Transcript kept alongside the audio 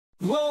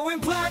Glowing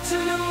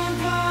platinum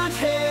blonde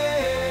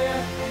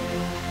hair,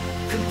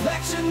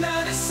 complexion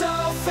that is so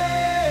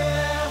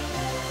fair.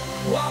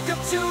 Walk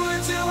up to her,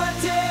 do I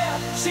dare?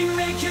 She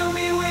may kill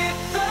me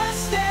with a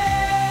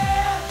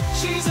stare.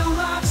 She's a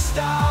rock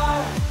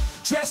star,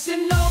 dressed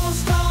in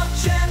almost all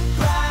jet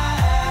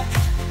black.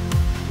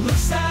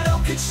 Looks that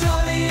I could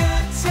surely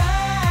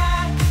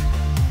attack.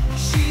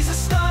 She's a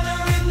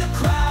stunner in the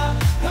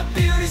crowd, her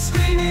beauty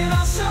screaming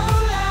out so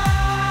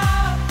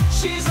loud.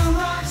 She's a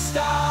rock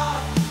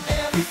star.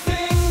 Every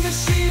finger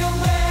she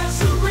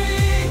wears a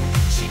ring.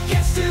 She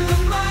gets to the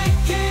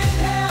mic in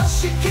hell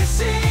she can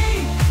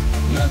sing.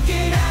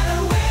 Looking at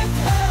her with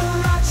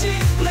her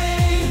rocking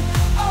bling.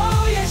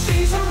 Oh yeah,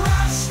 she's a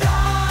rock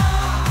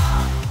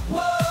star.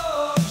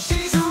 Whoa,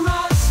 she's a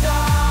rock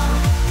star.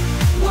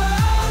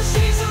 Whoa,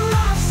 she's a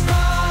rock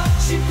star.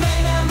 She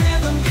played that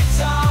rhythm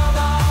guitar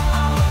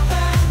all over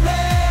that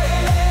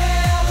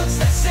rail. Looks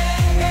that say,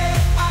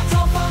 I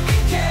don't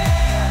fucking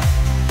care.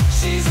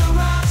 She's a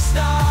rock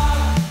star.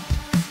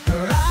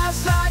 Her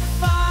eyes like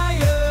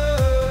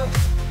fire,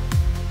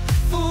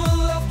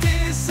 full of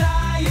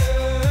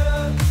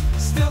desire.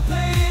 Still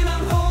playing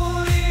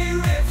unholy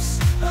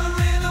riffs, a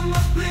rhythm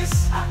of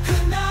bliss I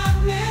could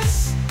not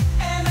miss.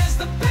 And as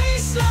the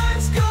bass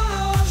lines go,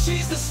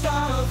 she's the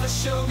star of the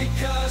show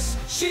because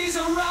she's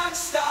a rock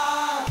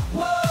star.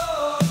 Whoa.